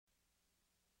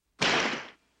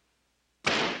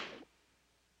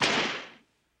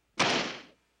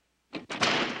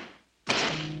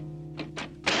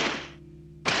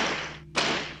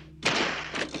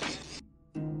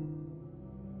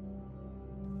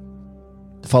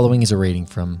following is a reading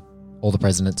from All the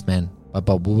President's Men by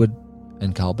Bob Woodward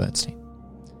and Carl Bernstein.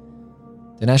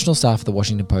 The national staff of the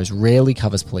Washington Post rarely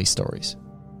covers police stories.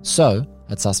 So,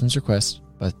 at Sussman's request,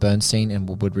 both Bernstein and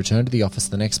Woodward returned to the office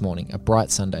the next morning, a bright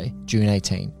Sunday, June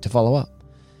 18, to follow up.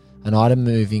 An item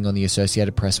moving on the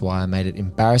Associated Press wire made it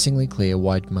embarrassingly clear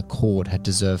why McCord had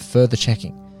deserved further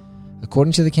checking.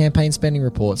 According to the campaign spending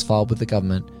reports filed with the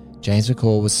government, James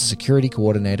McCord was the security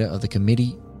coordinator of the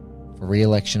Committee for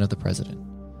Re-election of the President.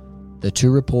 The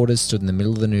two reporters stood in the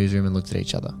middle of the newsroom and looked at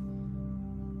each other.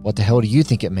 "What the hell do you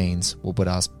think it means?" Woodward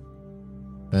asked.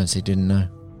 Bernstein didn't know.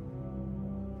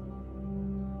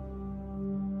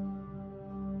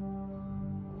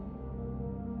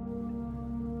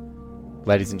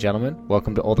 Ladies and gentlemen,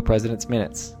 welcome to All the President's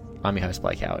Minutes. I'm your host,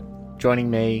 Blake Howard. Joining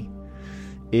me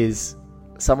is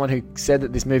someone who said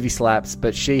that this movie slaps,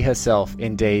 but she herself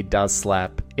indeed does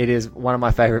slap. It is one of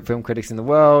my favourite film critics in the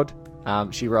world.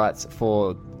 She writes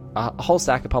for a whole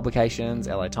stack of publications,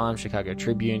 LA Times, Chicago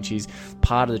Tribune. She's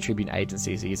part of the Tribune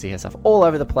agency, so you see her stuff all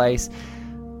over the place.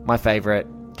 My favourite,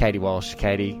 Katie Walsh.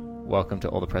 Katie, welcome to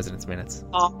All the President's Minutes.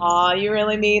 Aw, you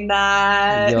really mean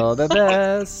that? You're the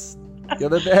best. You're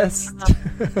the best.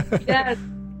 Yes,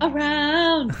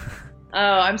 around.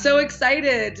 Oh, I'm so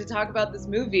excited to talk about this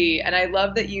movie, and I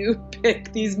love that you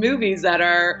pick these movies that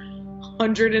are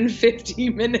 150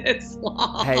 minutes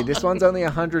long. Hey, this one's only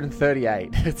 138.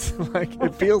 It's like,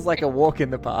 it feels like a walk in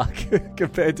the park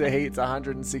compared to Heat's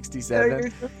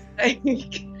 167.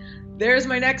 There's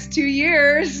my next 2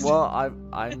 years. Well,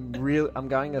 I'm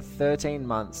going a 13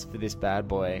 months for this bad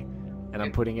boy, and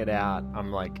I'm putting it out.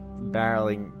 I'm like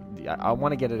barreling. I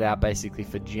want to get it out basically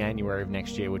for January of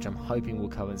next year, which I'm hoping will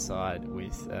coincide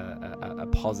with a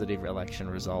positive election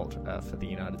result for the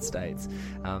United States.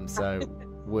 So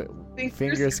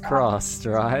fingers crossed,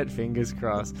 right? Fingers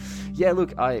crossed. Yeah,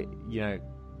 look,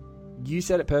 you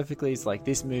said it perfectly. It's like,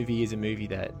 this movie is a movie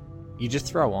that you just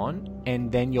throw on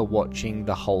and then you're watching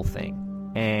the whole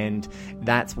thing. And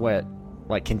that's what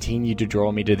continued to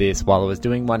draw me to this while I was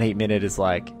doing One Heat Minute. Is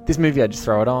like, this movie, I just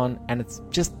throw it on and it's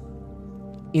just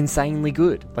insanely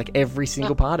good, every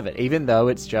single part of it, even though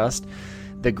it's just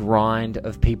the grind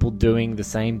of people doing the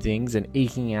same things and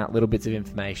eking out little bits of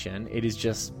information. It is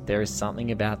just, there is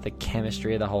something about the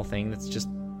chemistry of the whole thing that's just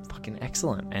fucking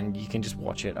excellent, and you can just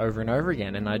watch it over and over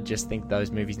again, and I just think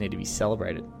those movies need to be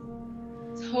celebrated.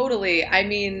 Totally. I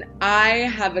mean, I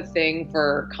have a thing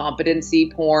for competency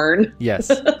porn.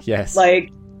 Yes.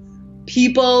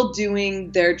 People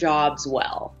doing their jobs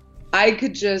well. I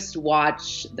could just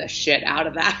watch the shit out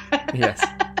of that.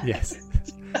 Yes.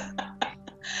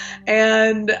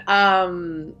 And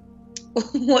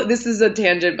this is a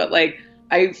tangent, but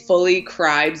I fully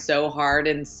cried so hard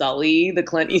in Sully, the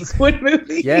Clint Eastwood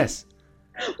movie. Yes.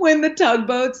 When the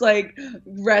tugboats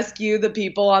rescue the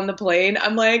people on the plane,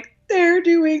 I'm like, they're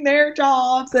doing their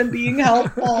jobs and being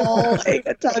helpful.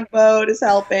 A tugboat is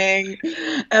helping.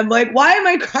 I'm like, why am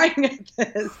I crying at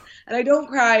this? And I don't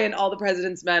cry in All the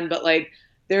President's Men, but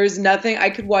there's nothing. I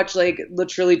could watch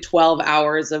literally 12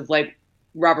 hours of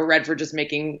Robert Redford just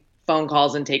making phone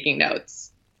calls and taking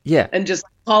notes. Yeah. And just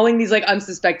calling these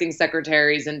unsuspecting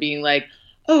secretaries and being like,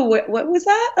 oh, what was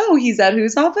that? Oh, he's at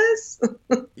whose office?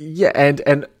 Yeah.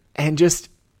 And just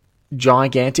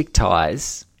gigantic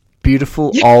ties,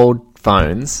 beautiful old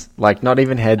phones, not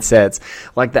even headsets,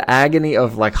 the agony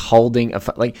of holding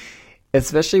a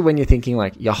especially when you're thinking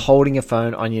you're holding a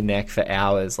phone on your neck for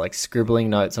hours, scribbling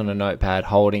notes on a notepad,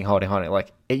 holding.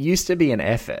 It used to be an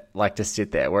effort, to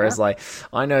sit there. Whereas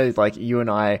I know you and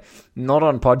I, not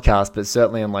on podcasts, but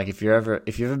certainly on if you've ever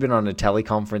been on a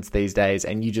teleconference these days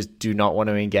and you just do not want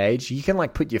to engage, you can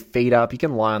put your feet up, you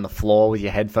can lie on the floor with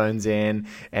your headphones in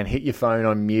and hit your phone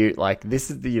on mute. This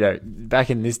is back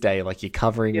in this day, you're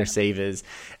covering receivers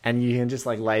and you can just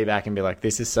lay back and be like,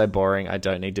 this is so boring, I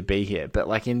don't need to be here.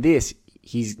 But in this,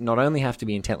 he's not only have to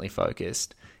be intently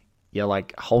focused, you're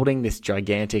holding this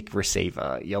gigantic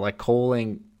receiver, you're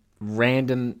calling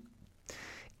random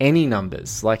any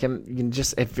numbers,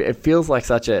 it feels like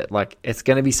such a it's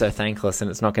going to be so thankless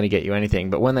and it's not going to get you anything,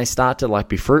 but when they start to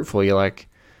be fruitful, you're like,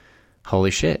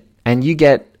 holy shit. And you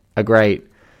get a great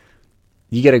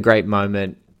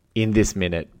moment in this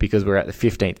minute, because we're at the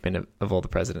 15th minute of All the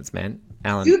President's Men.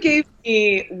 Alan, you gave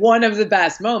me one of the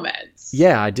best moments.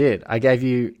 Yeah, I did. I gave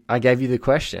you the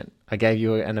question. I gave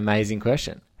you an amazing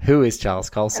question. Who is Charles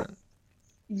Colson?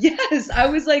 Yes. I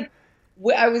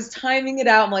was timing it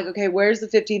out. I'm like, okay, where's the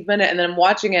 15th minute? And then I'm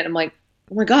watching it. And I'm like,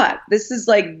 oh my God, this is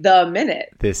the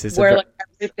minute. This is where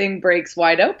everything breaks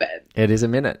wide open. It is a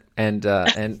minute.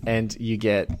 And you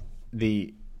get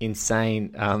the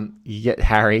insane. You get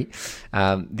Harry,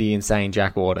 the insane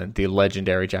Jack Warden, the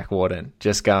legendary Jack Warden,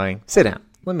 just going, sit down.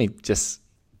 Let me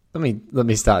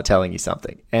start telling you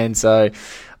something. And so,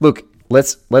 look,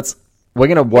 we're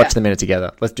gonna watch the minute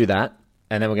together. Let's do that,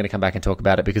 and then we're gonna come back and talk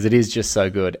about it because it is just so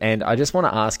good. And I just want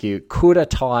to ask you, could a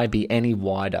tie be any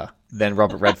wider than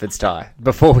Robert Redford's tie?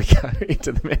 Before we go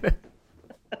into the minute,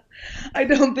 I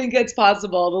don't think it's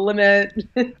possible. The limit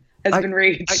has been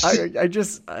reached.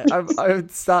 I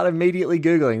start immediately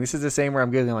Googling. This is a scene where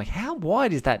I'm Googling, like, how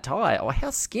wide is that tie? Or how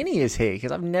skinny is he?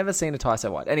 Because I've never seen a tie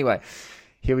so wide. Anyway,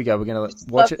 here we go. We're going to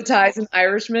watch it. The tie's an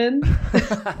Irishman.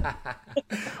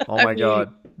 Oh my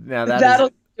God. Now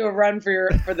that'll do a run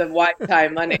for the wide tie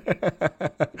money.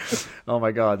 Oh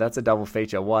my God. That's a double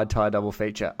feature. Wide tie double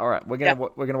feature. All right. We're going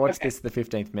to watch this the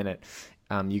 15th minute.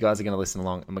 You guys are going to listen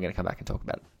along and we're going to come back and talk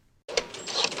about it.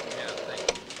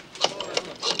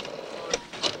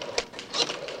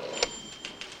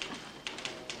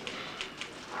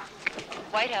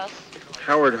 White House.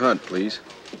 Howard Hunt, please.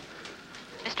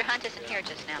 Mr. Hunt isn't here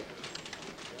just now.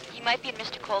 He might be in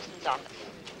Mr. Colson's office.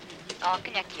 I'll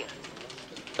connect you.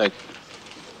 Thank you.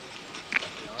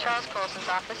 Charles Colson's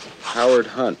office. Howard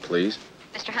Hunt, please.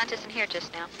 Mr. Hunt isn't here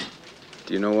just now.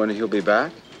 Do you know when he'll be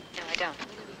back? No, I don't.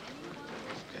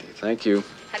 Okay, thank you.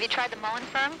 Have you tried the Mullen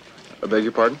firm? I beg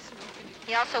your pardon?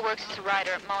 He also works as a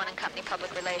writer at Mullen & Company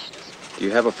Public Relations. Do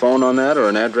you have a phone on that or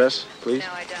an address, please?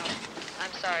 No, I don't.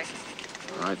 I'm sorry.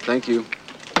 All right, thank you.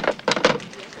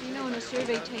 You know, in a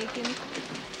survey taken,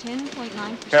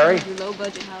 10.9% Harry? of your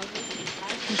low-budget houses.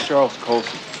 Who's Charles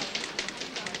Colson?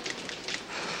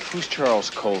 Who's Charles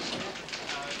Colson?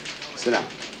 Sit down.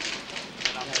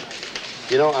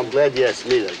 You know, I'm glad you asked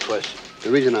me that question. The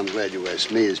reason I'm glad you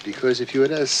asked me is because if you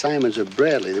had asked Simons or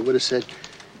Bradley, they would have said,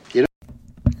 you know.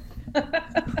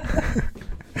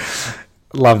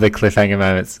 Love the cliffhanger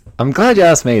moments. I'm glad you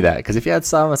asked me that because if you had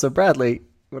Simons or Bradley,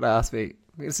 would have asked me.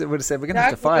 Would have said, we're going to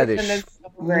have to fire this. Is so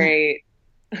great.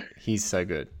 He's so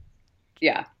good.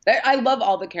 Yeah. I love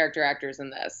all the character actors in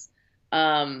this.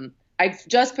 I've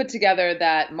just put together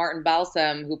that Martin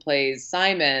Balsam, who plays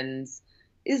Simons,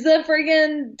 is the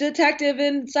friggin' detective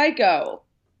in Psycho.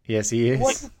 Yes, he is.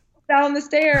 What's down the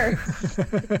stairs?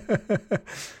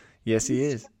 Yes, he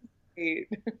is.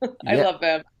 I love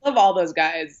him. I love all those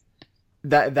guys.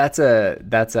 That's a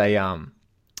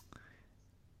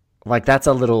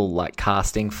little like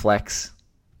casting flex.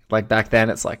 Like back then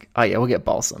it's like, oh yeah, we'll get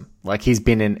Balsam. Like he's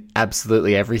been in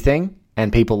absolutely everything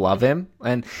and people love him.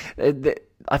 And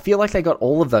I feel like they got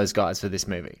all of those guys for this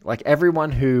movie. Like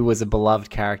everyone who was a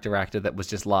beloved character actor that was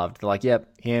just loved. They're like,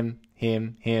 yep, him,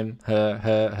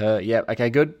 her. Yep, okay,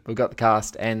 good. We've got the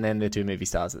cast and then the two movie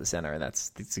stars at the center. And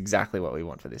that's exactly what we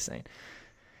want for this scene.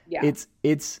 Yeah.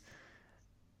 It's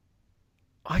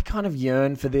I kind of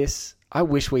yearn for this. I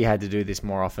wish we had to do this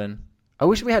more often. I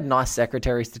wish we had nice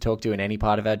secretaries to talk to in any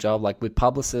part of our job. Like with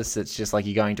publicists, it's just like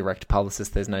you're going direct to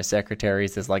publicists. There's no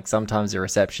secretaries. There's like sometimes a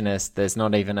receptionist. There's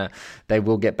not even they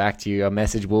will get back to you. A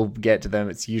message will get to them.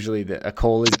 It's usually that a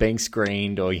call is being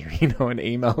screened or, an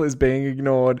email is being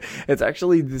ignored. It's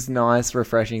actually this nice,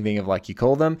 refreshing thing of like you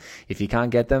call them. If you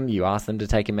can't get them, you ask them to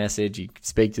take a message. You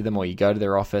speak to them or you go to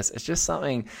their office. It's just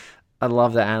something. I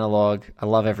love the analog. I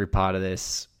love every part of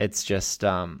this. It's just,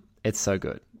 it's so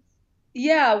good.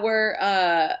 Yeah,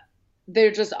 where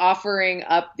they're just offering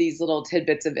up these little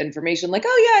tidbits of information like,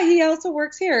 oh yeah, he also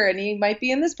works here and he might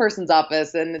be in this person's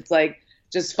office. And it's like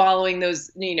just following those,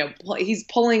 he's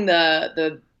pulling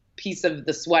the piece of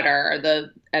the sweater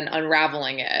and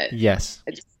unraveling it. Yes.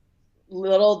 It's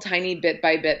little tiny bit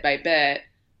by bit by bit.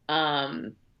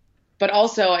 But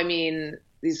also, I mean,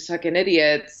 these fucking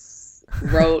idiots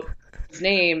wrote his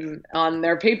name on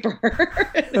their paper.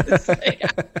 It's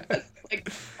like,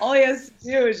 all he has to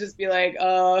do is just be like,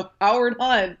 Howard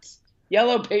Hunt,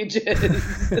 Yellow Pages.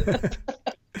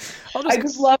 I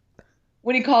just love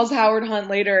when he calls Howard Hunt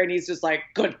later and he's just like,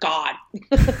 good God.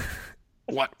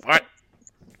 What? Yeah.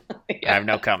 I have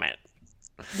no comment.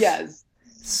 Yes.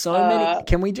 So many.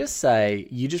 Can we just say,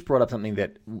 you just brought up something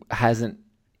that hasn't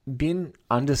been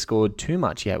underscored too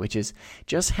much yet, which is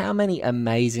just how many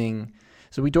amazing...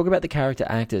 So we talk about the character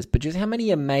actors, but just how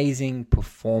many amazing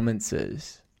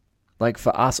performances, like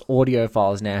for us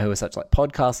audiophiles now who are such like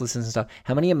podcast listeners and stuff,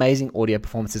 how many amazing audio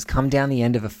performances come down the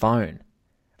end of a phone,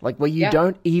 like where you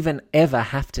don't even ever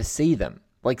have to see them.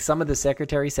 Like some of the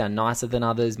secretaries sound nicer than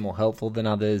others, more helpful than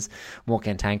others, more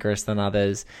cantankerous than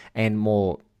others, and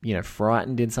more,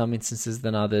 frightened in some instances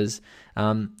than others.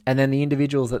 And then the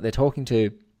individuals that they're talking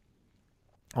to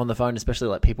on the phone, especially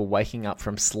like people waking up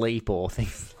from sleep or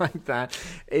things like that.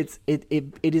 It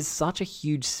is such a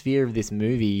huge sphere of this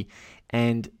movie,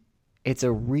 and it's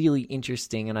a really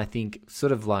interesting, and I think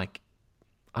sort of like,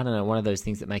 I don't know, one of those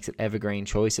things that makes it evergreen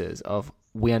choices of,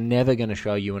 we are never going to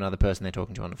show you another person they're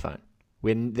talking to on the phone.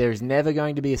 There's never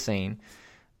going to be a scene,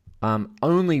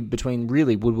 only between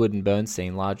really Woodward and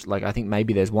Bernstein, like I think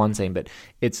maybe there's one scene, but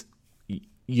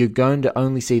you're going to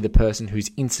only see the person who's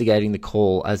instigating the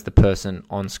call as the person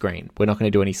on screen. We're not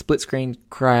going to do any split screen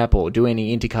crap or do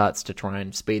any intercuts to try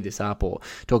and speed this up or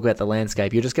talk about the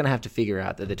landscape. You're just going to have to figure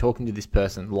out that they're talking to this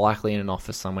person, likely in an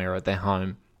office somewhere or at their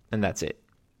home, and that's it.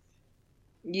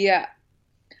 Yeah.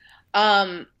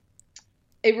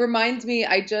 It reminds me,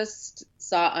 I just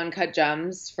saw Uncut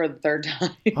Gems for the third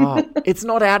time. Oh, it's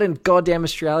not out in goddamn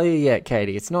Australia yet,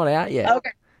 Katie. It's not out yet.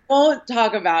 Okay. Won't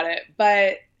talk about it,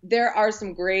 but there are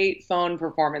some great phone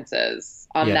performances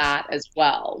on that as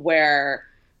well, where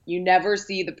you never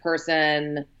see the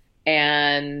person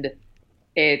and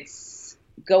it's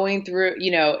going through,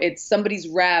 it's somebody's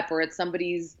rep or it's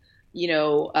somebody's,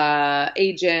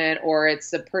 agent, or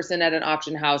it's a person at an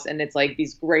auction house, and it's like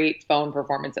these great phone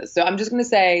performances. So I'm just going to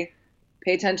say,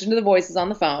 pay attention to the voices on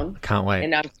the phone. Can't wait.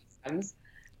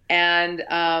 And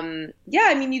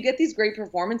you get these great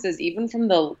performances, even from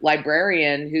the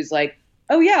librarian who's like,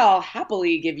 oh yeah, I'll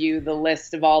happily give you the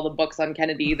list of all the books on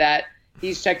Kennedy that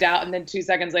he's checked out. And then 2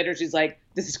 seconds later, she's like,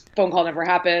 this phone call never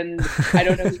happened. I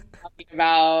don't know who you're talking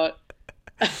about.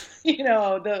 The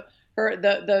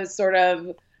sort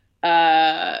of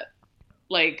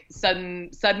like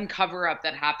sudden cover up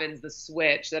that happens, the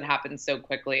switch that happens so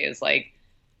quickly is like,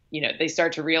 they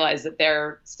start to realize that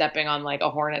they're stepping on like a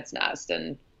hornet's nest.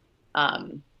 And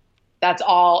that's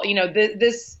all,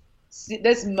 this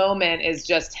moment is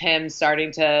just him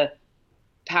starting to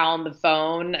pound the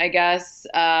phone, I guess.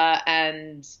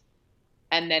 And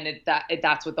then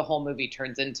that's what the whole movie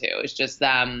turns into. It's just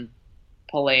them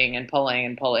pulling and pulling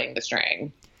and pulling the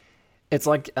string. It's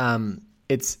like,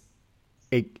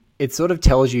 it sort of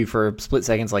tells you for a split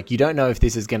seconds, like, you don't know if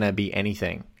this is going to be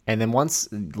anything. And then once,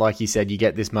 like you said, you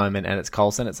get this moment and it's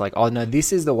Coulson, it's like, oh no,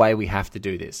 this is the way we have to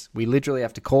do this. We literally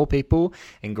have to call people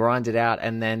and grind it out.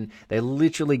 And then they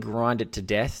literally grind it to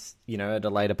death, at a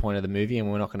later point of the movie.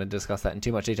 And we're not going to discuss that in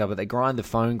too much detail, but they grind the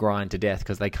phone grind to death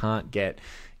because they can't get,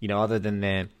 other than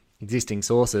their existing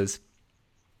sources,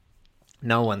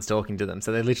 no one's talking to them.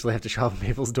 So they literally have to show up on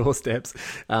people's doorsteps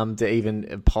to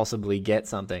even possibly get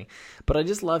something. But I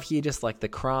just love here just like the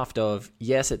craft of,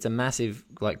 yes, it's a massive,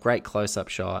 like great close-up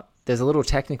shot. There's a little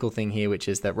technical thing here, which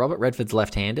is that Robert Redford's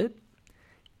left-handed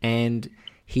and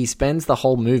he spends the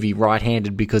whole movie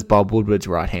right-handed because Bob Woodward's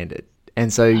right-handed.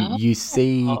 And so you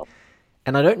see,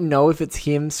 and I don't know if it's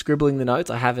him scribbling the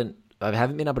notes. I haven't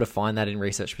been able to find that in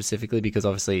research specifically because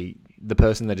obviously the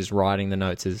person that is writing the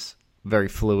notes is very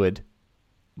fluid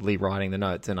writing the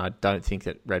notes, and I don't think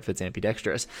that Redford's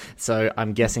ambidextrous, so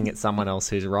I'm guessing it's someone else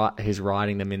who's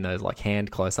writing them in those like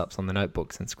hand close-ups on the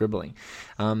notebooks and scribbling.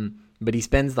 But he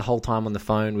spends the whole time on the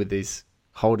phone with his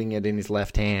holding it in his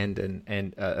left hand,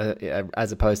 and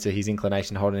as opposed to his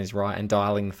inclination holding his right, and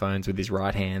dialing the phones with his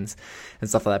right hands and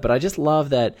stuff like that. But I just love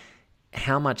that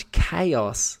how much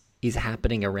chaos is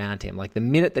happening around him. Like the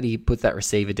minute that he puts that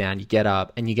receiver down, you get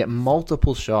up and you get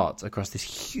multiple shots across this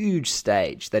huge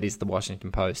stage that is the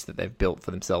Washington Post that they've built for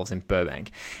themselves in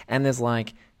Burbank. And there's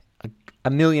like a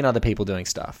million other people doing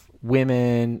stuff.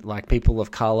 Women, like people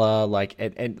of color, like,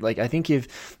 and like, I think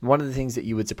if one of the things that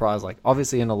you would surprise, like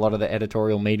obviously in a lot of the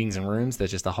editorial meetings and rooms,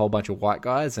 there's just a whole bunch of white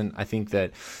guys. And I think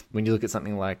that when you look at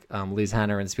something like Liz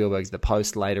Hanna and Spielberg's The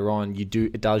Post later on,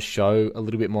 it does show a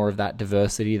little bit more of that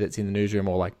diversity that's in the newsroom,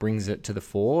 or like brings it to the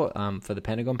fore for the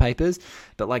Pentagon Papers.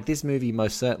 But like this movie,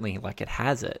 most certainly, like it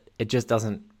has it. It just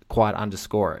doesn't quite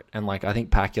underscore it. And like I think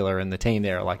Pacula and the team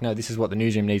there are like, no, this is what the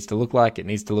newsroom needs to look like. It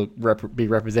needs to be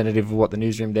representative of what the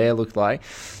newsroom there looked like.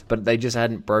 But they just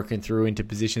hadn't broken through into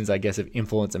positions, I guess, of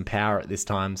influence and power at this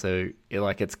time. So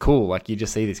it's cool. Like you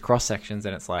just see these cross sections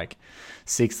and it's like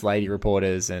 6 lady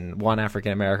reporters and 1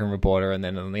 African American reporter, and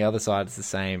then on the other side it's the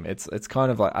same. It's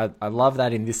kind of like I love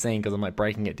that in this scene because I'm like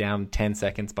breaking it down 10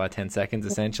 seconds by 10 seconds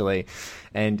essentially,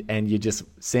 and you're just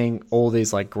seeing all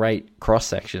these like great cross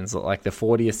sections. Like the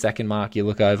 40th second mark, you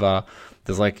look over,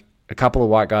 there's like a couple of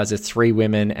white guys, there's 3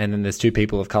 women, and then there's 2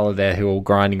 people of color there who are all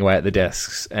grinding away at the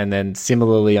desks. And then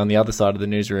similarly on the other side of the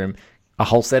newsroom, a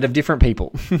whole set of different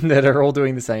people that are all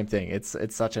doing the same thing. It's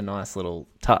such a nice little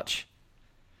touch.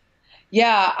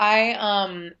 Yeah,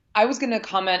 I was going to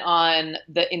comment on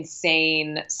the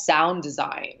insane sound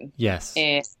design. Yes.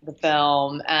 In the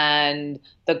film, and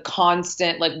the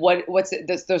constant, like what's it,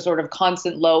 the sort of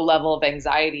constant low level of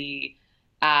anxiety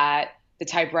at the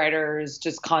typewriters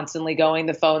just constantly going,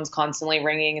 the phones constantly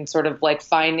ringing, and sort of like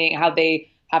finding how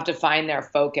they have to find their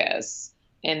focus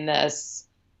in this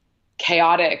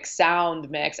chaotic sound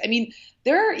mix. I mean,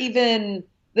 the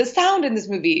sound in this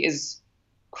movie is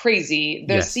crazy.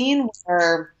 The Yes. scene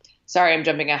where, sorry, I'm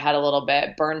jumping ahead a little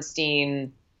bit.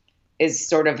 Bernstein is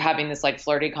sort of having this like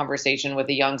flirty conversation with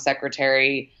a young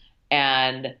secretary,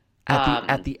 and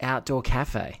At the outdoor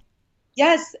cafe.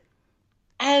 yes,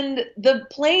 and the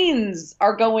planes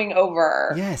are going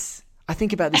over. Yes. I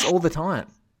think about this all the time.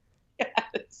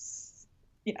 Yes.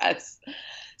 Yes.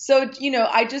 So,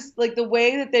 I just like the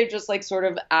way that they're just like sort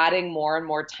of adding more and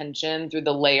more tension through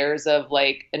the layers of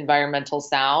like environmental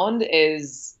sound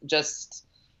is just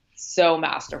so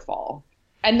masterful.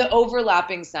 And the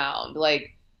overlapping sound,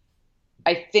 like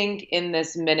I think in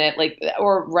this minute, like,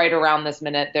 or right around this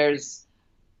minute, there's,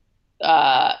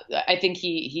 I think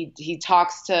he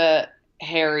talks to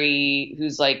Harry,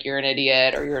 who's like, you're an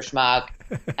idiot or you're a schmuck.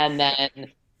 And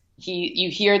then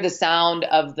you hear the sound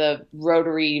of the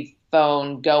rotary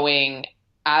phone going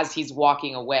as he's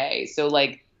walking away. So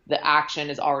like the action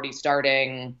is already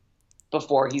starting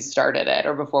before he started it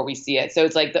or before we see it. So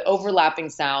it's like the overlapping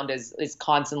sound is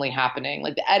constantly happening.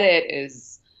 Like the edit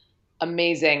is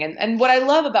amazing. And what I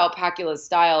love about Pacula's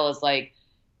style is like,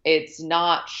 it's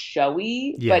not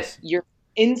showy, Yes. but you're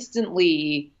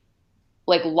instantly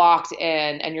like locked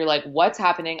in and you're like, what's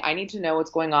happening? I need to know what's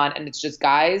going on. And it's just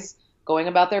guys going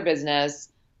about their business.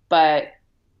 But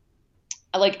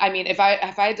like, I mean, if I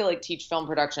had to like teach film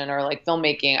production or like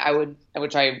filmmaking,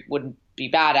 which I wouldn't be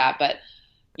bad at, but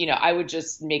I would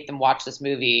just make them watch this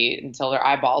movie until their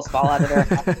eyeballs fall out of their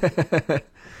head.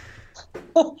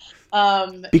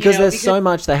 Because there's so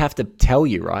much they have to tell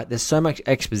you, right? There's so much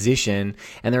exposition,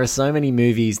 and there are so many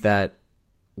movies that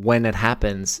when it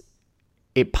happens,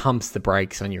 it pumps the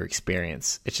brakes on your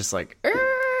experience. It's just like,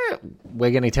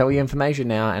 we're going to tell you information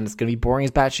now, and it's going to be boring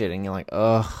as batshit, and you're like,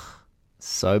 ugh,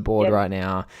 so bored right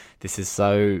now. This is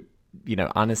so,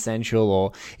 unessential,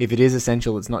 or if it is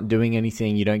essential, it's not doing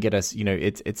anything. You don't get us,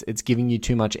 it's giving you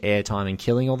too much airtime and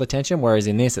killing all the tension. Whereas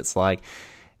in this, it's like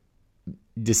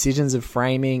decisions of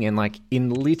framing and like in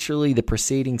literally the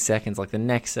preceding seconds, like the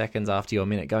next seconds after your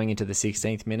minute going into the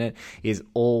 16th minute is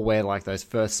all where like those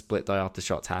first split diopter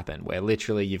shots happen, where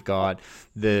literally you've got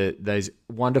those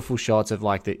wonderful shots of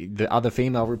like the other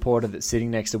female reporter that's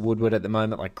sitting next to Woodward at the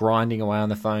moment, like grinding away on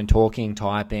the phone, talking,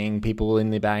 typing, people in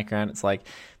the background. It's like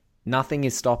nothing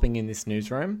is stopping in this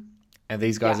newsroom, and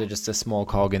these guys are just a small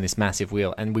cog in this massive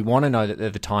wheel, and we want to know that they're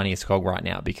the tiniest cog right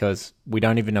now because we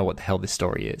don't even know what the hell this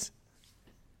story is.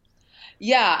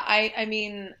 Yeah, I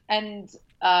mean, and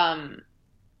the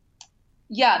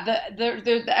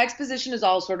exposition is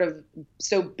all sort of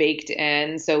so baked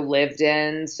in, so lived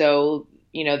in, so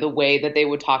the way that they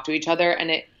would talk to each other, and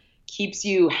it keeps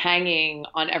you hanging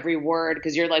on every word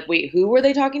because you're like, wait, who were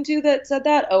they talking to that said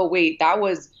that? Oh, wait, that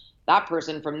was that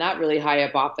person from that really high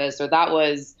up office, or that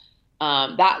was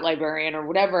that librarian or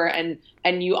whatever, and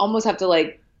you almost have to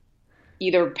like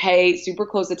either pay super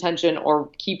close attention or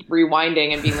keep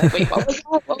rewinding and being like, wait, what was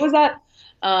that? What was that?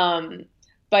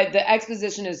 But the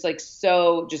exposition is like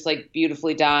so just like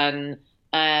beautifully done,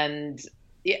 and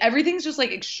everything's just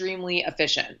like extremely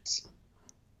efficient.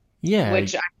 Yeah.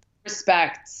 Which I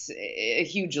respect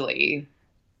hugely.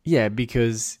 Yeah,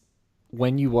 because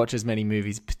when you watch as many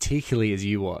movies, particularly as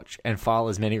you watch, and file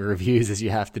as many reviews as you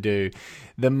have to do,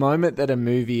 the moment that a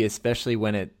movie, especially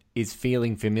when it is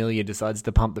feeling familiar, decides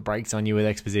to pump the brakes on you with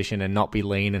exposition and not be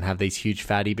lean and have these huge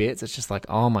fatty bits, it's just like,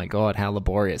 oh my God, how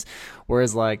laborious.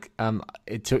 Whereas like,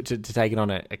 to take it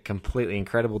on a completely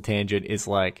incredible tangent is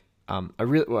like, a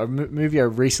movie I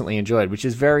recently enjoyed, which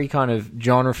is very kind of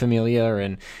genre familiar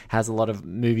and has a lot of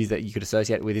movies that you could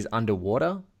associate with, is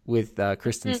Underwater with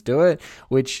Kristen Stewart,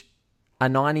 which a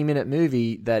 90-minute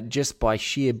movie that just by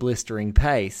sheer blistering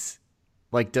pace,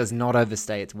 like does not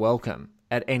overstay its welcome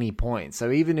at any point. So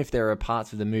even if there are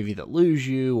parts of the movie that lose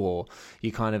you, or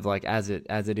you kind of like, as it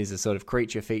is a sort of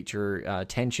creature feature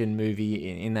tension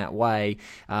movie in that way,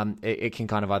 it can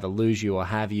kind of either lose you or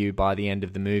have you by the end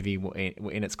of the movie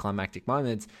in its climactic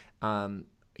moments. I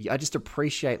just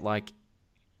appreciate like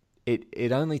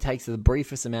it only takes the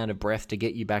briefest amount of breath to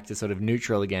get you back to sort of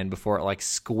neutral again before it like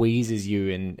squeezes you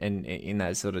in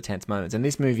those sort of tense moments. And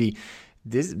this movie,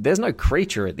 there's no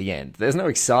creature at the end. There's no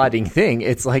exciting thing.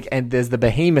 It's like, and there's the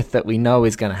behemoth that we know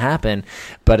is going to happen,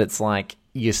 but it's like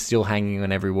you're still hanging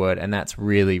on every word, and that's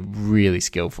really, really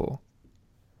skillful.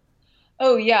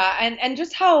 Oh yeah, and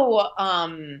just how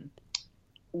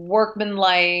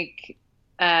workmanlike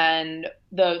and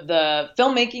the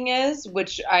filmmaking is,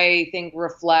 which I think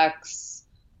reflects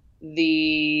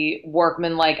the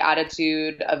workmanlike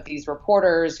attitude of these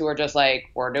reporters who are just like,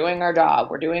 we're doing our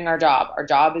job. Our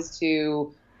job is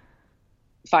to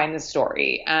find the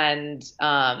story. And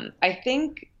I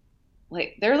think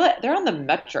they're on the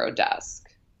Metro desk,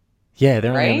 Yeah,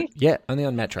 they're right? only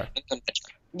on Metro.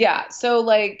 Yeah. So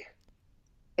like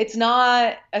it's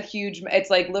not a huge, it's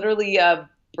like literally a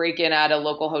break in at a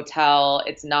local hotel.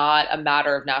 It's not a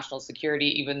matter of national security,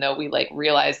 even though we like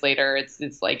realize later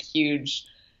it's like huge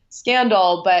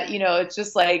scandal. But it's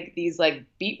just like these like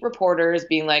beat reporters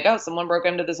being like, oh, someone broke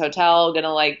into this hotel,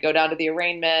 gonna like go down to the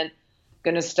arraignment,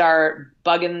 gonna start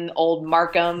bugging old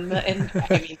Markham. And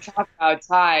I mean, talk about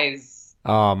ties.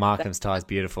 Oh, Markham's tie is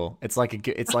beautiful. It's like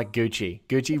it's like Gucci.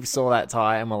 Gucci saw that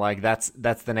tie and were like, that's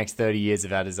the next 30 years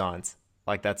of our designs.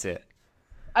 Like that's it.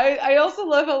 I also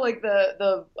love how like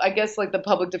the I guess like the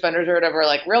public defenders or whatever,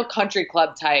 like real country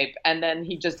club type, and then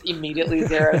he just immediately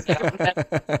zeroes down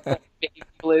that baby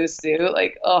blue suit.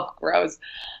 Like, oh, gross.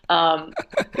 But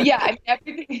yeah, I mean,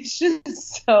 everything is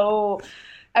just so.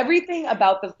 Everything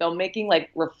about the filmmaking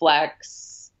like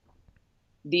reflects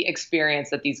the experience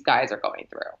that these guys are going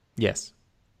through. Yes,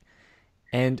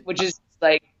 and which is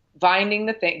like finding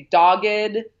the thing,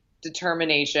 dogged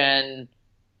determination,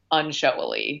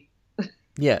 unshowily.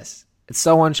 Yes. It's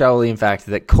so unshowily, in fact,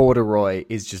 that corduroy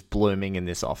is just blooming in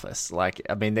this office. Like,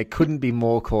 I mean, there couldn't be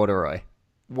more corduroy.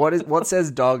 What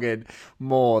says dogged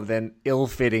more than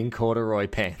ill-fitting corduroy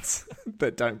pants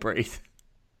that don't breathe?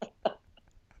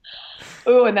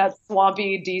 Ooh, and that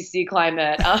swampy DC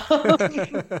climate. Oh,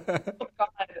 God.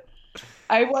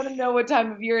 I want to know what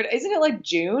time of year it is. Isn't it like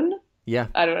June? Yeah.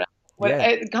 I don't know.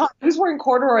 God, who's wearing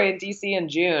corduroy in DC in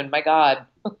June? My God.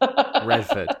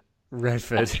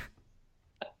 Redford.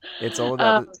 It's all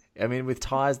about, I mean, with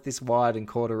ties this wide and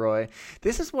corduroy.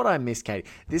 This is what I miss, Katie.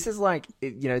 This is like,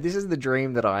 this is the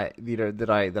dream that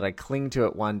I cling to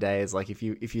it one day. Is like if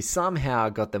you somehow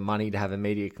got the money to have a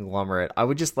media conglomerate, I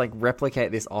would just like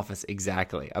replicate this office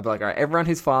exactly. I'd be like, all right, everyone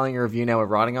who's filing a review now, we're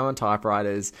writing them on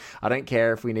typewriters. I don't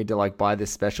care if we need to like buy this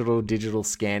special digital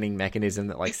scanning mechanism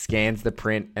that like scans the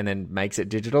print and then makes it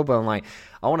digital. But I'm like,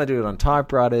 I want to do it on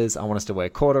typewriters. I want us to wear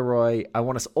corduroy. I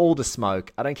want us all to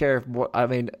smoke. I don't care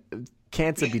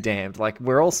cancer be damned. Like,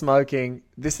 we're all smoking.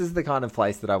 This is the kind of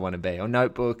place that I want to be. Or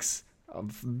notebooks,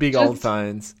 big old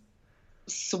phones.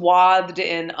 Swathed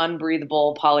in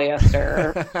unbreathable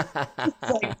polyester.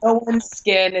 It's like no one's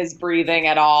skin is breathing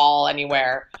at all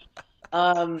anywhere.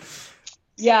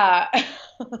 Yeah.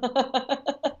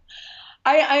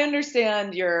 I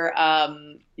understand your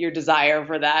desire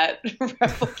for that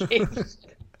replication.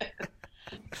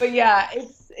 But yeah,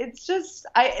 it's just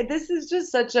this is just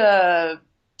such a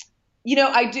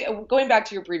I do, going back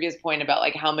to your previous point about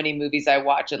like how many movies I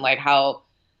watch and like how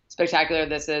spectacular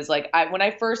this is. Like when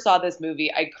I first saw this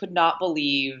movie, I could not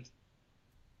believe,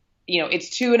 it's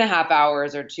 2.5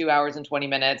 hours or 2 hours and 20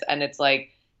 minutes. And it's like,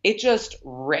 it just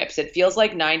rips. It feels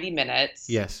like 90 minutes.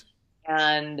 Yes.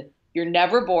 And you're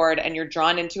never bored and you're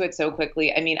drawn into it so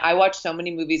quickly. I mean, I watch so many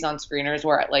movies on screeners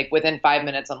where like within 5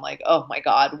 minutes, I'm like, oh my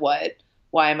God,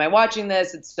 why am I watching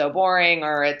this? It's so boring.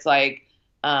 Or it's like,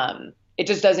 it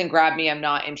just doesn't grab me. I'm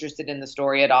not interested in the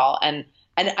story at all. And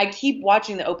I keep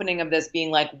watching the opening of this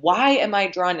being like, why am I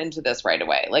drawn into this right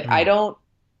away? Like, I don't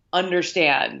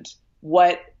understand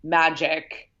what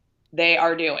magic they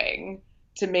are doing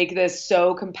to make this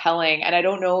so compelling. And I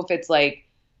don't know if it's like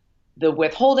the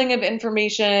withholding of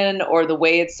information or the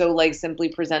way it's so like simply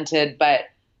presented, but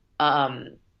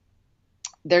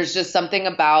there's just something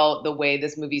about the way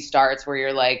this movie starts where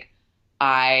you're like,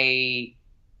 I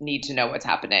need to know what's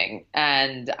happening,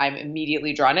 and I'm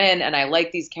immediately drawn in, and I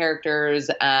like these characters,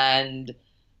 and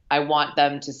I want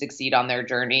them to succeed on their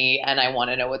journey, and I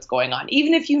want to know what's going on,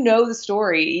 even if you know the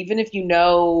story, even if you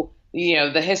know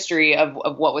the history of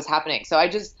what was happening. So I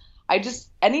just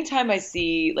anytime I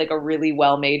see like a really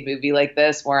well made movie like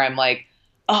this where I'm like,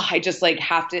 oh, I just like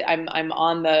have to, I'm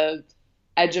on the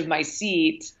edge of my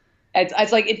seat.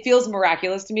 It's like, it feels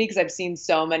miraculous to me because I've seen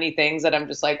so many things that I'm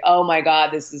just like, oh my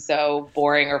God, this is so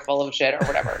boring or full of shit or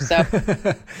whatever. So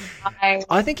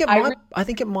I think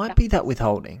it might be that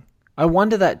withholding. I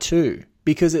wonder that too,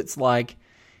 because it's like,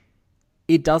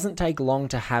 it doesn't take long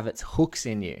to have its hooks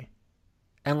in you.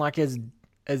 And like as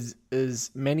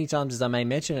many times as I may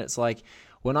mention, it's like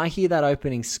when I hear that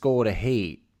opening score to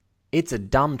Heat, it's a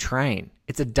dumb train.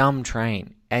 It's a dumb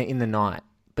train in the night,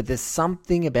 but there's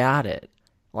something about it.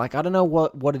 Like, I don't know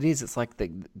what it is. It's like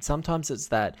sometimes it's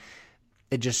that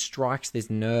it just strikes this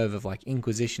nerve of like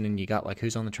inquisition in your gut, like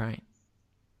who's on the train?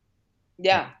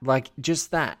 Yeah. Like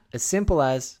just that. As simple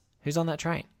as who's on that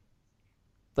train?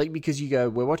 Like, because you go,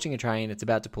 we're watching a train, it's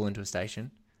about to pull into a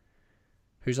station.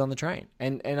 Who's on the train?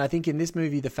 And I think in this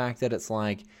movie, the fact that it's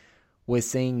like we're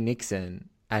seeing Nixon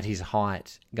at his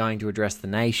height, going to address the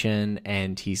nation,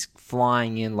 and he's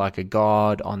flying in like a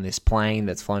god on this plane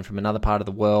that's flown from another part of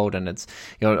the world, and it's,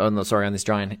 on this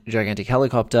gigantic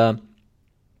helicopter,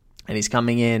 and he's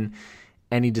coming in,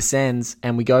 and he descends,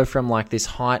 and we go from like this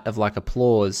height of like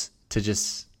applause to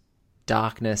just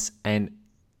darkness and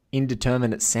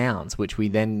indeterminate sounds, which we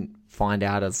then find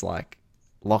out as like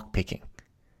lockpicking.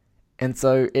 And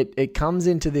so it comes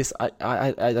into this,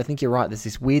 I think you're right, there's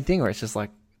this weird thing where it's just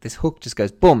like, this hook just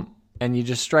goes boom, and you're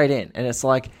just straight in. And it's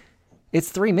like, it's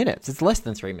 3 minutes. It's less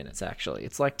than 3 minutes, actually.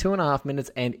 It's like 2.5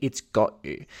 minutes, and it's got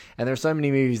you. And there are so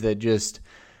many movies that just,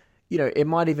 it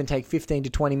might even take 15 to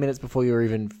 20 minutes before you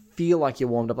even feel like you're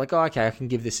warmed up. Like, oh, okay, I can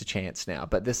give this a chance now.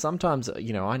 But there's sometimes,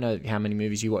 I know how many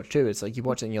movies you watch too. It's like you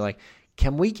watch it and you're like,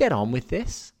 can we get on with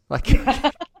this? Like,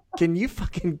 can you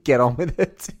fucking get on with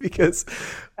it? Because,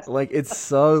 like, it's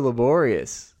so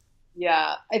laborious.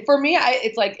 Yeah. For me,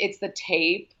 it's the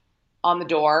tape on the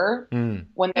door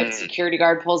when the security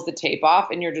guard pulls the tape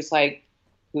off, and you're just like,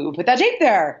 who put that tape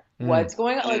there? What's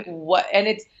going on? Like, what? And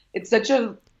it's such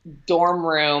a dorm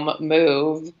room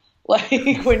move.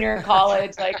 Like when you're in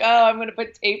college, like, oh, I'm going to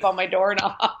put tape on my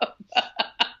doorknob.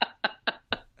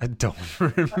 A dorm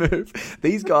room move.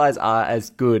 These guys are as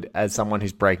good as someone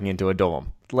who's breaking into a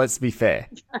dorm. Let's be fair.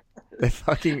 They're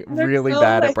fucking really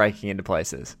bad at breaking into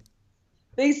places.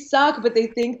 They suck, but they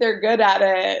think they're good at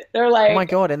it. They're like, oh my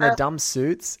God, and their dumb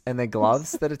suits and their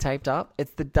gloves that are taped up.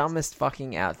 It's the dumbest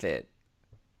fucking outfit.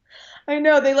 I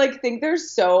know, they like think they're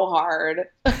so hard.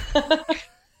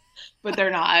 But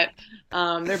they're not.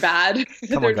 They're bad at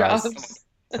their jobs.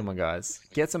 Come on, guys.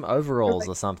 Get some overalls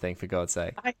or something, for God's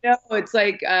sake. I know. It's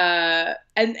like, and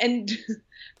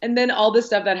then all the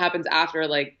stuff that happens after,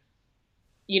 like,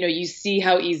 you see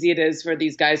how easy it is for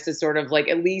these guys to sort of like,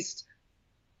 at least,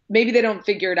 maybe they don't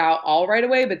figure it out all right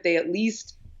away, but they at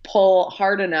least pull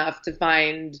hard enough to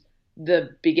find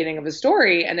the beginning of a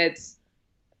story. And it's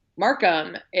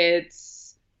Markham.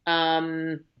 It's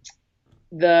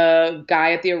the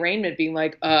guy at the arraignment being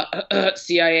like,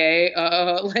 CIA,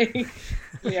 like,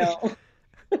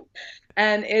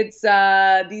 and it's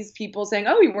these people saying,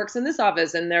 oh, he works in this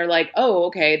office. And they're like, oh,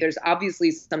 okay, there's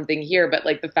obviously something here. But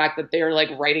like the fact that they're like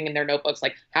writing in their notebooks,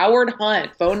 like Howard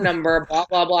Hunt, phone number, blah,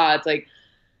 blah, blah. It's like,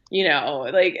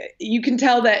 like you can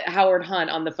tell that Howard Hunt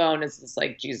on the phone is just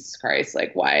like, Jesus Christ,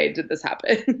 like, why did this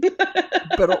happen?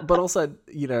 but also,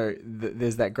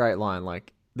 there's that great line,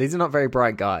 like, these are not very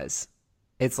bright guys.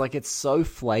 It's like, it's so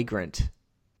flagrant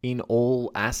in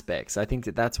all aspects. I think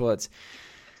that's what's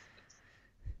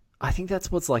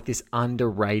like this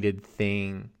underrated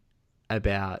thing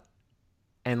about,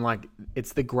 and like,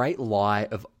 it's the great lie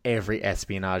of every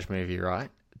espionage movie, right?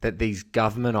 That these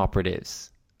government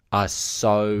operatives are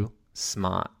so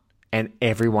smart and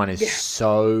everyone is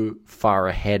so far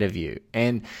ahead of you.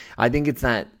 And I think it's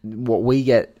that what we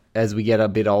get as we get a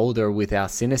bit older with our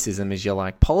cynicism is you're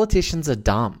like, politicians are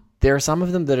dumb. There are some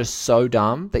of them that are so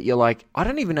dumb that you're like, I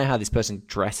don't even know how this person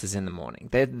dresses in the morning.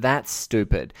 They're that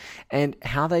stupid. And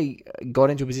how they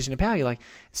got into a position of power, you're like,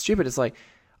 stupid. It's like,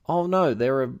 oh no,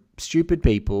 there are stupid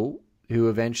people who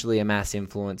eventually amass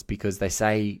influence because they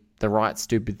say the right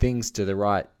stupid things to the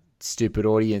right stupid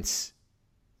audience,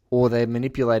 or they're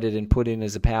manipulated and put in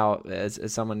as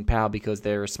someone in power because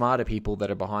there are smarter people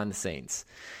that are behind the scenes.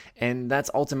 And that's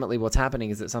ultimately what's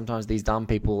happening, is that sometimes these dumb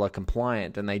people are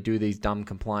compliant and they do these dumb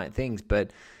compliant things,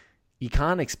 but you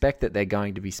can't expect that they're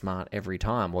going to be smart every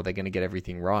time or they're going to get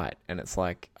everything right. And it's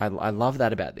like, I love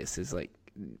that about this, is like,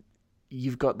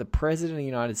 you've got the President of the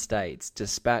United States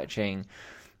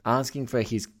asking for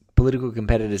his political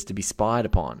competitors to be spied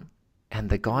upon. And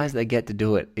the guys that get to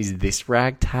do it is this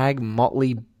ragtag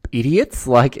motley idiots.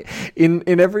 Like in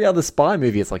every other spy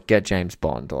movie, it's like, get James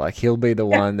Bond. Like, he'll be the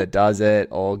one that does it,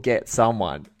 or get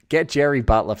someone. Get Jerry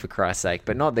Butler, for Christ's sake,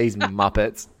 but not these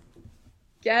Muppets.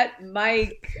 Get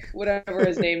Mike, whatever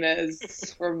his name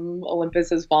is, from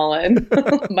Olympus Has Fallen.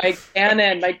 Mike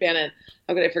Bannon.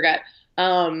 How could I forget?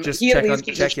 Just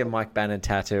check your Mike Bannon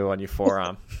tattoo on your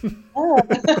forearm.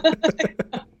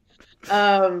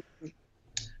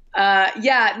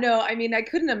 I mean, I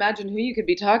couldn't imagine who you could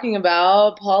be talking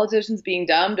about. Politicians being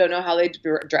dumb, don't know how they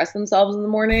dress themselves in the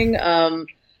morning.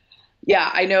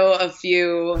 I know a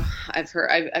few. I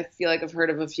feel like I've heard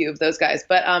of a few of those guys.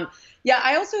 But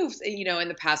I also, in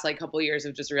the past like couple of years,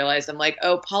 have just realized I'm like,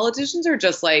 oh, politicians are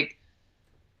just like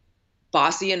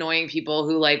bossy, annoying people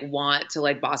who like want to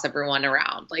like boss everyone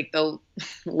around, like the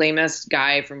lamest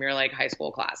guy from your like high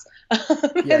school class.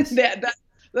 Yes. And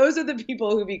those are the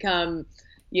people who become,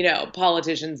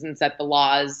 politicians and set the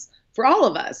laws for all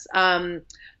of us.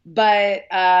 But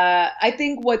I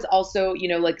think what's also,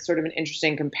 like sort of an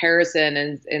interesting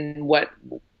comparison and what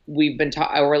we've been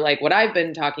or like what I've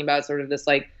been talking about, sort of this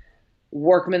like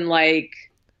workman-like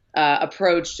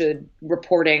approach to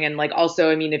reporting. And like,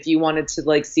 also, I mean, if you wanted to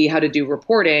like see how to do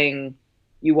reporting,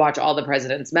 you watch All the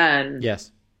President's Men.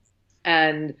 Yes.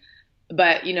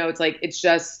 But it's like, it's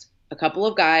just a couple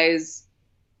of guys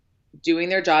doing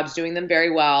their jobs, doing them very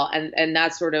well. And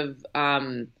that's sort of,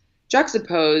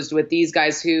 juxtaposed with these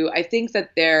guys who I think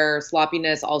that their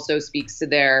sloppiness also speaks to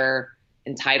their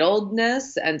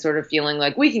entitledness and sort of feeling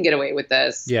like we can get away with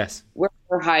this. Yes. We're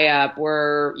high up.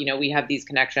 We have these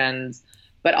connections,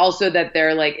 but also that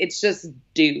they're like, it's just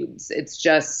dudes. It's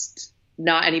just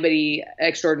not anybody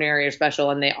extraordinary or special.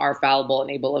 And they are fallible and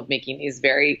able of making these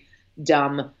very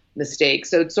dumb mistakes.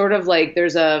 So it's sort of like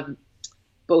there's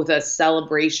both a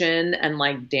celebration and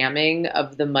like damning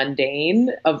of the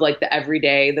mundane, of like the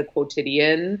everyday, the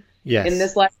quotidian. Yes.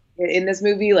 In this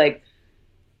movie. Like,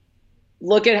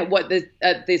 look at what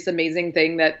this amazing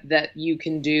thing that you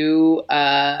can do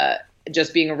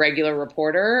just being a regular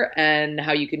reporter, and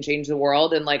how you can change the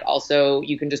world. And like, also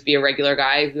you can just be a regular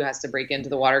guy who has to break into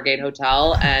the Watergate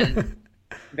Hotel, and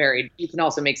you can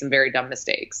also make some very dumb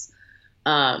mistakes.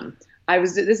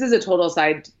 This is a total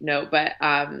side note, but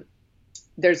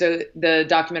there's the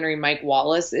documentary Mike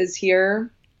Wallace is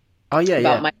here. Oh yeah,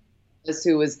 about Mike Wallace,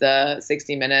 who was the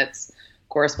 60 Minutes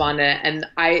correspondent, and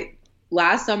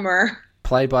last summer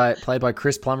played by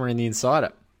Chris Plummer in The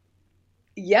Insider.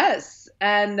 Yes,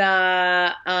 and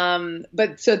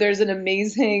but so there's an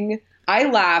amazing. I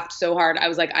laughed so hard. I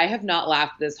was like, I have not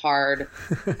laughed this hard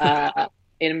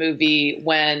in a movie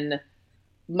when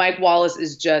Mike Wallace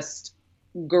is just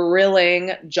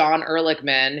grilling John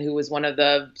Ehrlichman, who was one of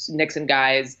the Nixon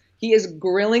guys. He is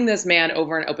grilling this man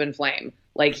over an open flame.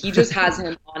 Like, he just has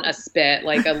him on a spit,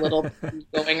 like a little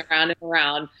going around and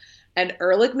around. And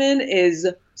Ehrlichman is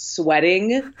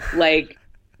sweating, like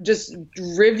just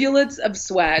rivulets of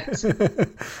sweat.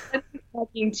 And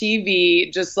watching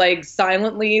TV, just like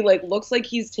silently, like looks like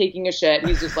he's taking a shit.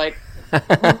 He's just like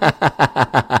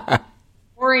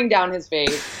pouring down his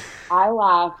face. I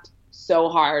laughed so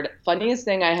hard. Funniest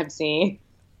thing I have seen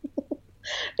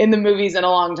in the movies in a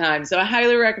long time. So I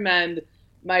highly recommend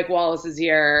Mike Wallace is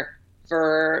here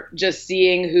for just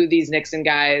seeing who these Nixon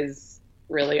guys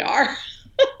really are.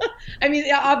 I mean,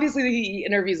 obviously he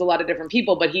interviews a lot of different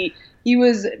people, but he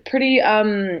was pretty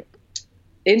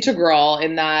integral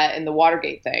in the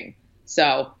Watergate thing.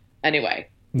 So anyway,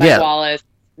 Mike Wallace,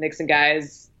 Nixon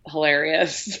guys,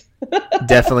 hilarious.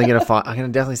 Definitely I'm gonna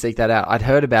definitely seek that out. I'd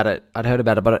heard about it,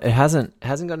 but it hasn't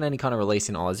gotten any kind of release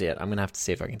in Oz yet. I'm gonna have to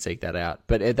see if I can seek that out.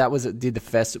 But was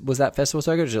that festival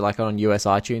circuit? Or is it like on US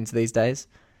iTunes these days?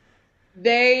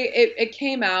 It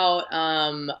came out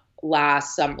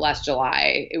last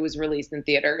July. It was released in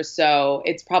theaters, so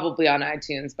it's probably on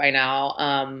iTunes by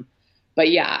now.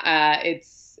 But yeah,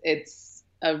 it's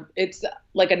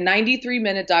like a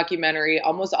 93-minute documentary,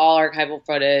 almost all archival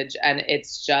footage, and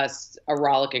it's just a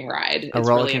rollicking ride. It's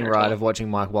rollicking ride of watching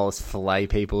Mike Wallace fillet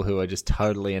people who are just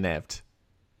totally inept.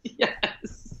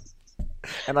 Yes.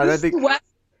 And I don't think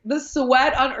the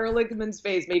sweat on Ehrlichman's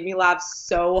face made me laugh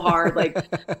so hard. Like,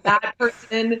 that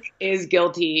person is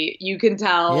guilty. You can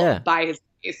tell by his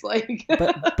face. Like,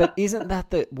 but isn't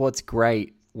that what's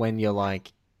great when you're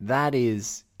like, that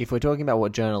is, if we're talking about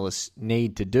what journalists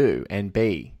need to do and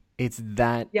be, it's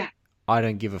that I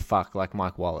don't give a fuck, like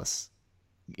Mike Wallace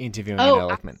interviewing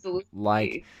Ehrlichman. Absolutely.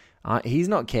 Like, he's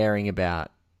not caring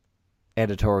about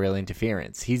editorial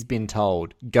interference. He's been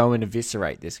told, go and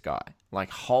eviscerate this guy. Like,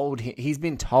 he's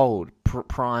been told,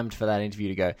 primed for that interview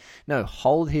to go, no,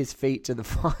 hold his feet to the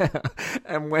fire.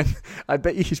 And when, I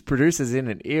bet you his producers in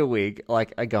an earwig,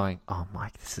 like, are going, oh,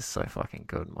 Mike, this is so fucking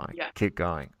good, Mike. Yeah. Keep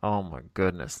going. Oh, my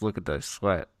goodness, look at those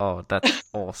sweat. Oh, that's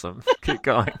awesome. Keep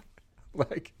going.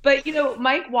 Like, but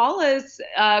Mike Wallace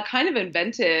kind of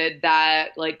invented that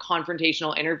like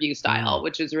confrontational interview style,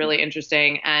 which is really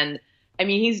interesting. And I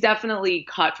mean, he's definitely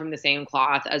cut from the same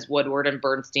cloth as Woodward and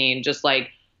Bernstein, just like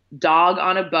dog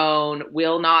on a bone,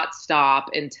 will not stop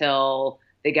until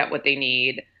they get what they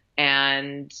need.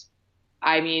 And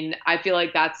I mean, I feel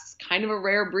like that's kind of a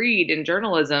rare breed in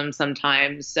journalism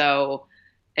sometimes. So,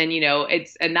 and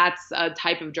that's a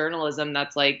type of journalism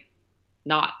that's like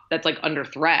under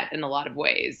threat in a lot of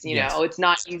ways. It's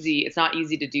not easy. It's not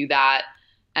easy to do that.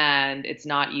 And it's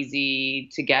not easy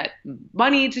to get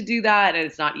money to do that. And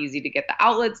it's not easy to get the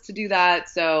outlets to do that.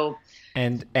 So,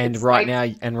 and right now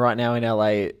in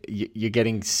LA, you're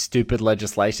getting stupid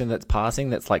legislation that's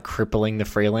passing that's like crippling the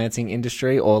freelancing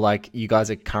industry, or like you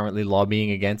guys are currently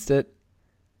lobbying against it.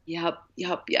 Yep.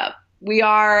 We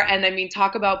are, and I mean,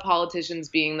 talk about politicians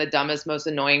being the dumbest, most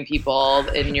annoying people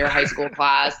in your high school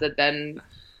class that then,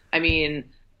 I mean,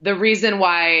 the reason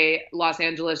why Los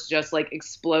Angeles just like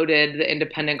exploded the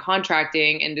independent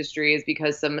contracting industry is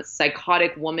because some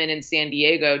psychotic woman in San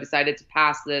Diego decided to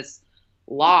pass this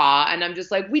law. And I'm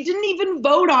just like, we didn't even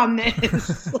vote on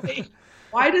this. Like,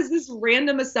 why does this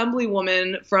random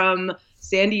assemblywoman from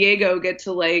San Diego get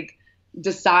to like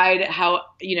decide how,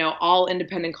 all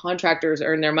independent contractors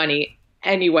earn their money?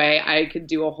 Anyway, I could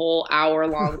do a whole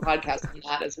hour-long podcast on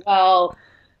that as well.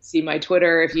 See my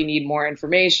Twitter if you need more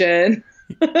information.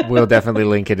 We'll definitely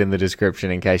link it in the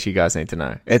description in case you guys need to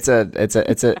know. It's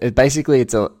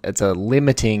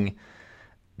limiting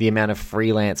the amount of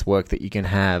freelance work that you can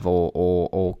have,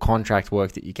 or contract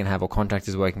work that you can have, or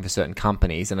contractors working for certain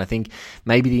companies. And I think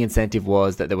maybe the incentive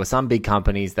was that there were some big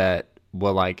companies that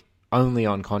were like only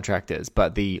on contractors,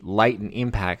 but the latent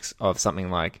impacts of something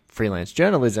like freelance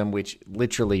journalism, which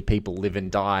literally people live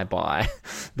and die by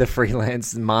the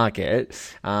freelance market,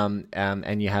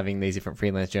 and you're having these different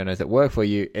freelance journalists that work for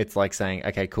you, it's like saying,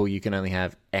 okay, cool, you can only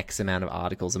have X amount of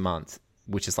articles a month,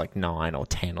 which is like 9 or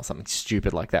 10 or something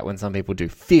stupid like that, when some people do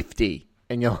 50,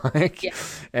 and you're like, yeah.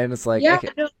 And it's like, yeah, okay.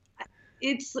 No,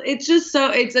 it's just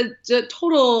so, it's a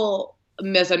total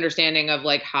misunderstanding of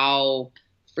like how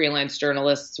freelance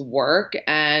journalists work.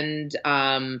 And,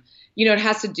 it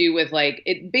has to do with like,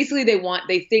 it basically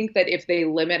they think that if they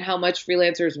limit how much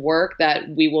freelancers work, that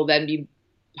we will then be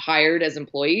hired as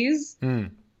employees.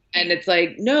 And it's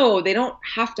like, no, they don't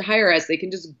have to hire us. They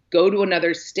can just go to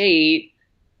another state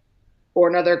or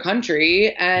another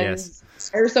country and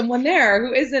hire someone there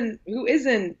who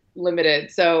isn't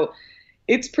limited. So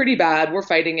it's pretty bad. We're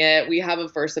fighting it. We have a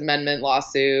First Amendment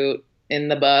lawsuit in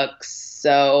the books.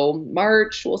 So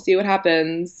March, we'll see what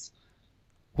happens.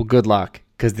 Well, good luck,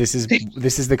 because this is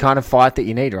the kind of fight that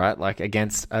you need, right? Like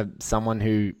against someone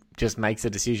who just makes a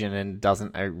decision and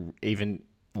doesn't even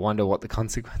wonder what the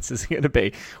consequences are going to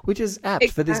be, which is apt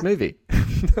for this movie.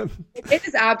 It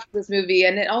is apt for this movie,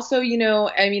 and it also,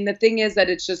 the thing is that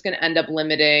it's just going to end up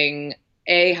limiting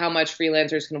A, how much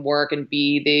freelancers can work, and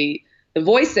B, the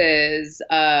voices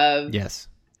of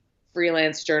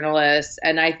freelance journalists.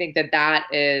 And I think that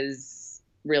is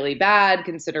really bad,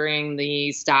 considering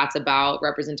the stats about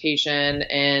representation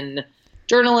in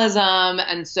journalism.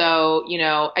 And so,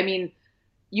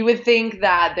 you would think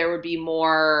that there would be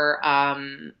more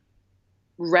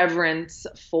reverence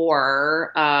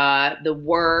for the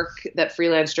work that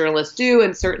freelance journalists do.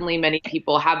 And certainly many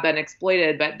people have been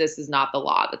exploited, but this is not the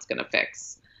law that's going to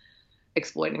fix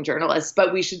exploiting journalists.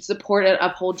 But we should support and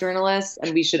uphold journalists,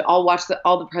 and we should all watch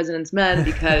All the President's Men,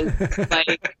 because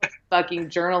like fucking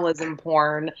journalism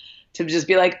porn to just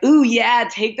be like, ooh, yeah,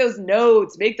 take those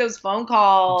notes, make those phone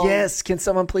calls. Yes. Can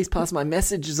someone please pass my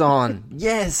messages on?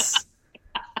 Yes.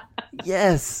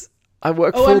 Yes. I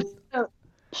work for...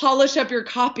 Polish up your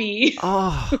copy.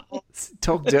 Oh,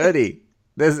 talk dirty.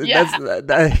 That's the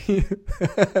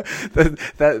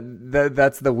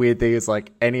weird thing. Is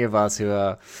like any of us who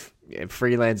are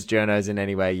freelance journos in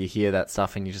any way, you hear that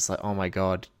stuff and you're just like, oh my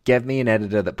God, give me an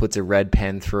editor that puts a red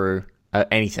pen through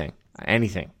anything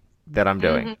that I'm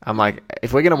doing. Mm-hmm. I'm like,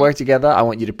 if we're going to work together, I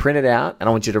want you to print it out and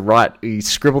I want you to you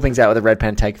scribble things out with a red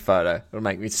pen, take a photo. It'll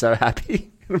make me so happy.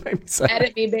 It'll make me so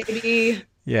Edit me, baby.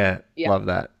 Yeah. Love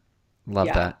that. Love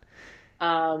that.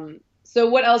 So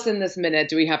what else in this minute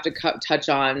do we have to touch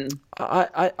on?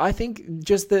 I think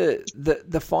just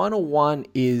the final one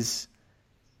is,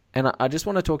 and I just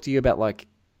want to talk to you about like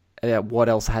what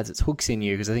else has its hooks in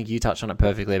you, because I think you touched on it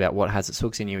perfectly about what has its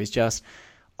hooks in you, is just,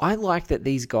 I like that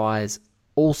these guys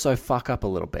also fuck up a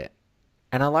little bit.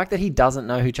 And I like that he doesn't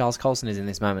know who Charles Colson is in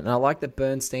this moment. And I like that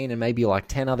Bernstein and maybe like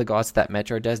 10 other guys at that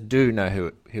Metro desk do know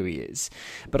who he is.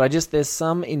 But there's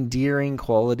some endearing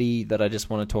quality that I just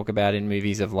want to talk about in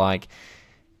movies of like,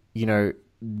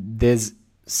 there's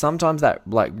sometimes that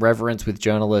like reverence with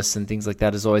journalists and things like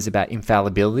that is always about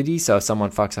infallibility. So if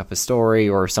someone fucks up a story,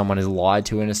 or if someone is lied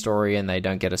to in a story and they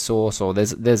don't get a source, or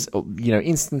there's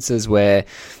instances where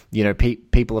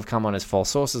people have come on as false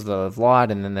sources that have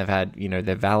lied, and then they've had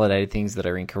they've validated things that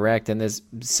are incorrect, and there's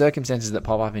circumstances that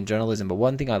pop up in journalism. But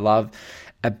one thing I love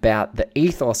about the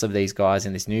ethos of these guys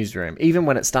in this newsroom, even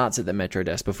when it starts at the Metro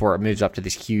desk before it moves up to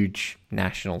this huge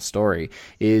national story,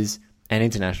 is an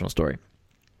international story,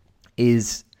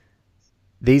 is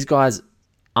these guys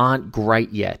aren't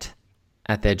great yet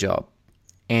at their job,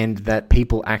 and that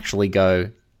people actually go,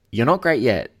 you're not great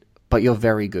yet, but you're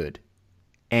very good.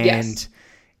 And,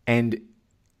 and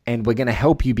we're going to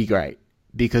help you be great,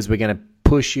 because we're going to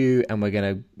push you and we're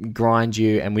going to grind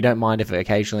you, and we don't mind if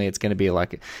occasionally it's going to be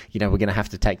like, you know, we're going to have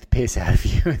to take the piss out of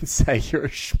you and say you're a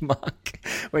schmuck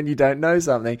when you don't know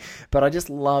something. But I just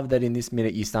love that in this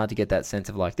minute you start to get that sense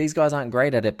of like, these guys aren't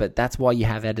great at it, but that's why you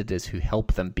have editors who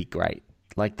help them be great.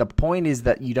 Like, the point is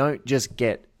that you don't just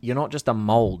get, you're not just a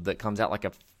mold that comes out like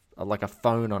a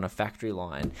phone on a factory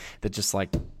line that just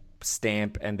like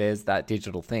stamp and there's that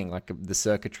digital thing, like the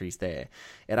circuitry's there.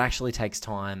 It actually takes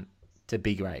time to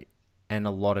be great and a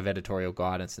lot of editorial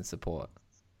guidance and support.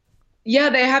 Yeah,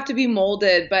 they have to be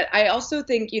molded, but I also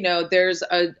think, you know, there's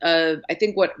I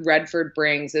think what Redford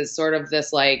brings is sort of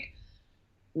this like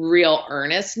real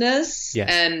earnestness. Yes.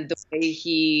 And the way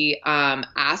he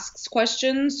asks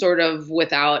questions sort of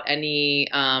without any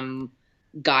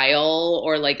guile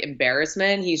or like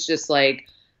embarrassment. He's just like,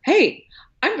 hey,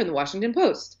 I'm from the Washington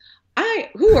Post.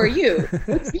 Who are you?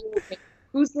 What's your name?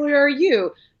 Whose lawyer are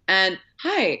you? And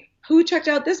hi, who checked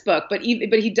out this book? But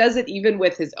he does it even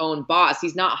with his own boss.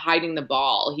 He's not hiding the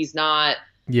ball. He's not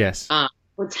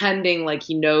pretending like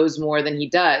he knows more than he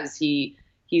does.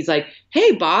 He's like,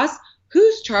 hey, boss,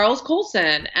 who's Charles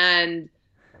Colson? And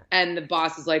the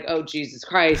boss is like, oh, Jesus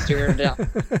Christ, you're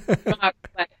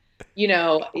but, you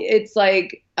know, it's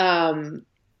like,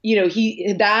 you know,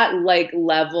 that like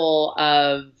level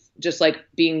of just like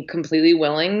being completely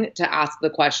willing to ask the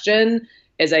question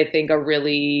is, I think, a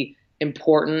really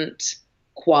important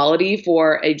quality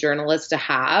for a journalist to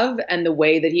have. And the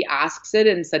way that he asks it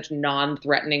in such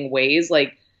non-threatening ways,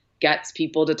 like, gets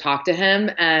people to talk to him.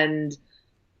 And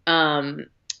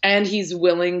he's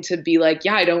willing to be like,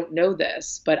 yeah, I don't know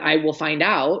this, but I will find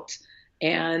out.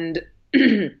 And,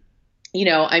 you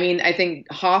know, I mean, I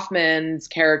think Hoffman's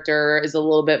character is a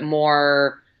little bit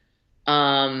more, he's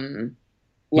a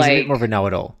bit more of a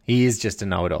know-it-all. He is just a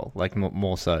know-it-all, like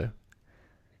more so.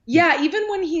 Yeah, even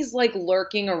when he's like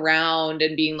lurking around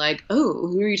and being like, oh,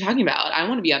 who are you talking about? I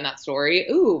want to be on that story.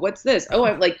 Ooh, what's this? Oh,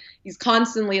 I'm like, he's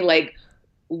constantly like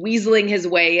weaseling his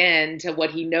way into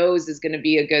what he knows is going to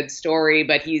be a good story.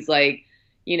 But he's like,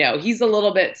 you know, he's a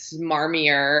little bit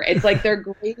smarmier. It's like they're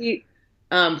great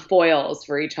foils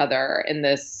for each other in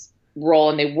this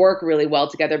role. And they work really well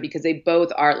together because they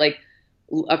both are like,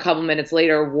 a couple minutes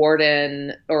later,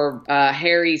 Warden or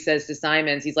Harry says to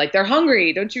Simons, he's like, they're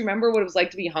hungry. Don't you remember what it was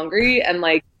like to be hungry? And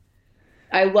like,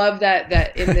 I love that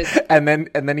in this. and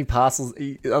then he passes.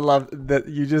 I love that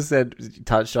you just said,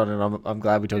 touched on it. And I'm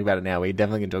glad we talked about it now. We're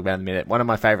definitely going to talk about it in a minute. One of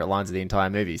my favorite lines of the entire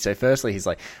movie. So firstly, he's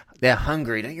like, they're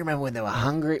hungry. Don't you remember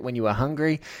when you were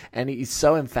hungry? And he's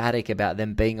so emphatic about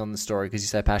them being on the story because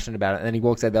he's so passionate about it. And then he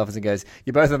walks out of the office and goes,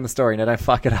 you're both on the story. No, don't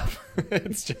fuck it up.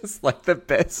 It's just like the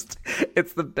best.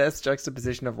 It's the best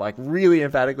juxtaposition of like really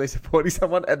emphatically supporting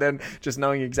someone and then just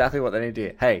knowing exactly what they need to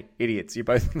hear. Hey, idiots, you're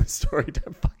both on the story.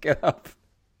 Don't fuck it up.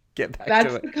 Get back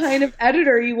to it. That's the kind of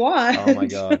editor you want. Oh my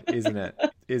God. Isn't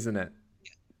it?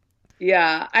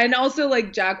 Yeah. And also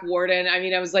like Jack Warden, I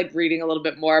mean, I was like reading a little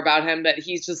bit more about him, but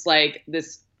he's just like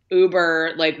this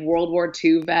uber, like World War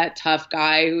II vet, tough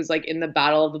guy who's like in the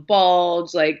Battle of the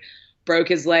Bulge, like broke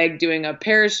his leg doing a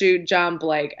parachute jump.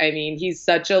 Like, I mean, he's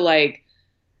such a like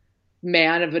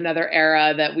man of another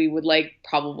era that we would like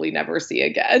probably never see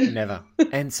again. Never.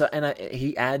 And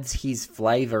he adds his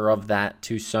flavor of that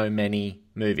to so many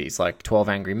movies like 12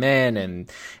 Angry Men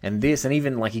and this, and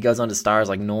even like he goes on to stars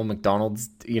like Norm Macdonald's,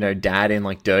 you know, dad in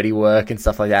like Dirty Work and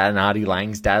stuff like that, and Artie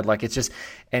Lang's dad. Like, it's just,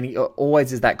 and he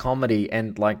always is that comedy.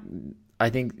 And like, I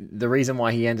think the reason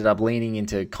why he ended up leaning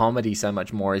into comedy so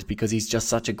much more is because he's just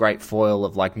such a great foil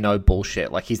of like no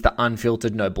bullshit. Like, he's the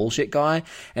unfiltered no bullshit guy,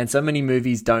 and so many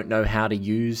movies don't know how to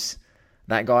use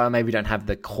that guy, or maybe don't have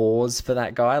the cause for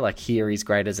that guy. Like, here he's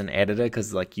great as an editor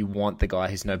because like you want the guy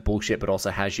who's no bullshit but also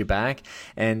has your back,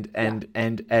 and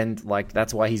like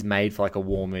that's why he's made for like a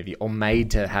war movie, or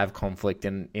made to have conflict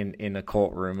in a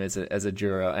courtroom as a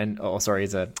juror, and as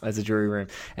a jury room,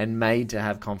 and made to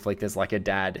have conflict as like a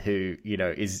dad who, you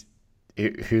know,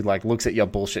 who like looks at your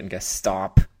bullshit and goes,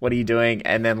 stop, what are you doing?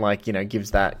 And then like, you know,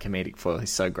 gives that comedic foil. He's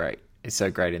so great. It's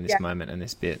so great in this moment and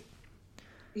this bit.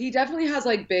 He definitely has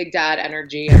like big dad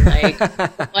energy and like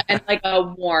and like a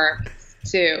warmth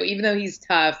too. Even though he's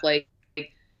tough, like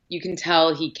you can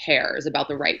tell he cares about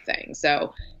the right thing.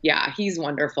 So yeah, he's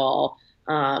wonderful.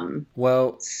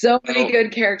 Well, so many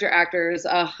good character actors.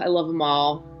 I love them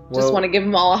all. Just want to give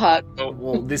them all a hug.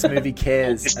 Well, this movie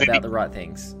cares about the right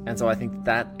things, and so I think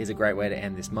that is a great way to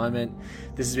end this moment.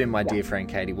 This has been my dear friend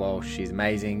Katie Walsh. She's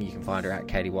amazing. You can find her at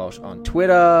Katie Walsh on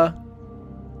Twitter.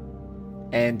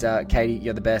 And Katie,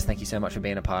 you're the best. Thank you so much for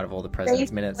being a part of all the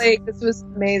President's Minutes. This was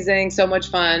amazing. So much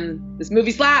fun. This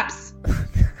movie slaps.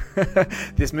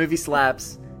 This movie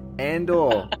slaps.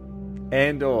 And/or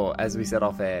And or, as we said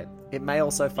off air, it may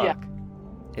also fuck.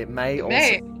 It may also.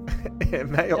 It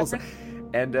may also.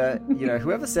 And,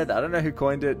 whoever said that, I don't know who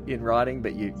coined it in writing,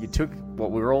 but you took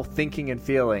what we were all thinking and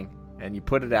feeling and you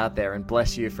put it out there, and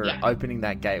bless you for opening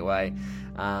that gateway.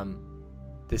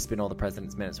 This has been All the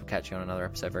President's Minutes. We'll catch you on another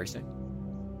episode very soon.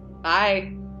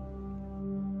 Bye.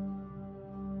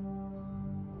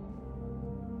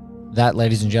 That,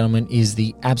 ladies and gentlemen, is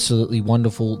the absolutely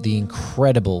wonderful, the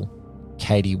incredible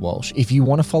Katie Walsh. If you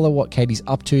want to follow what Katie's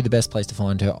up to, the best place to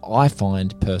find her, I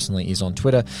find personally, is on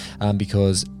Twitter,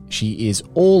 because she is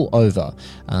all over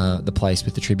the place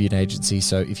with the Tribune Agency.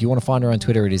 So if you want to find her on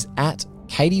Twitter, it is at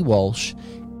Katie Walsh,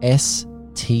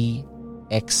 STX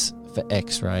for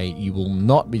X-Ray. You will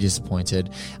not be disappointed.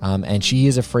 And she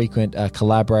is a frequent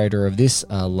collaborator of this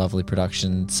lovely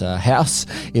productions house,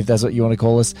 if that's what you want to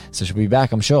call us. So she'll be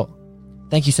back, I'm sure.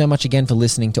 Thank you so much again for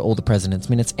listening to All the President's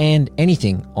Minutes and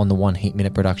anything on the One Heat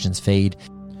Minute Productions feed.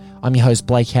 I'm your host,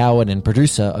 Blake Howard, and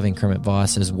producer of Increment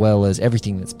Vice, as well as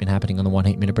everything that's been happening on the One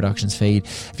Heat Minute Productions feed.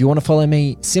 If you want to follow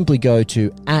me, simply go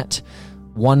to at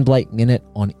 @OneBlakeMinute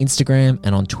on Instagram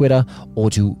and on Twitter, or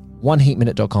to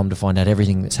oneheatminute.com to find out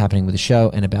everything that's happening with the show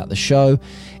and about the show.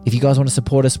 If you guys want to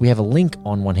support us, we have a link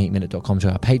on oneheatminute.com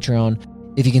to our Patreon.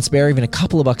 If you can spare even a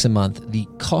couple of bucks a month, the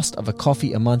cost of a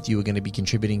coffee a month, you are going to be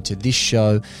contributing to this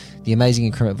show, the amazing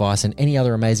Increment Vice, and any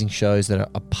other amazing shows that are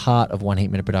a part of One Heat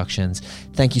Minute Productions.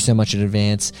 Thank you so much in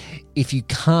advance. If you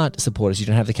can't support us, you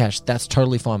don't have the cash, that's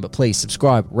totally fine, but please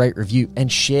subscribe, rate, review,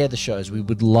 and share the shows. We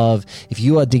would love, if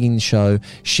you are digging the show,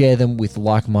 share them with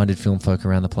like-minded film folk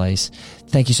around the place.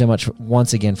 Thank you so much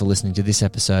once again for listening to this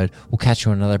episode. We'll catch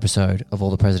you on another episode of All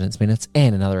the President's Minutes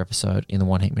and another episode in the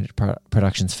One Heat Minute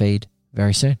Productions feed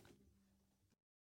very soon.